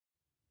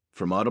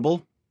From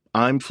Audible,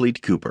 I'm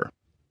Fleet Cooper.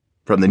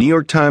 From the New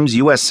York Times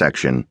U.S.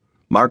 section,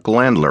 Mark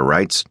Landler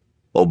writes,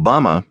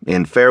 Obama,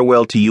 in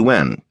Farewell to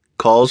UN,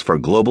 calls for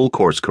global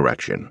course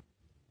correction.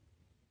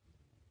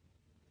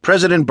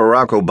 President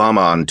Barack Obama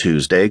on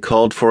Tuesday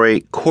called for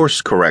a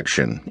course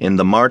correction in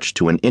the march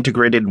to an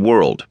integrated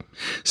world,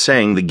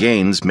 saying the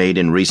gains made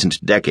in recent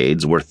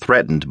decades were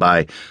threatened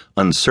by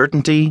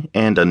uncertainty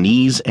and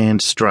unease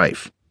and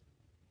strife.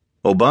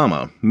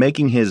 Obama,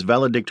 making his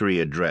valedictory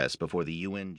address before the UN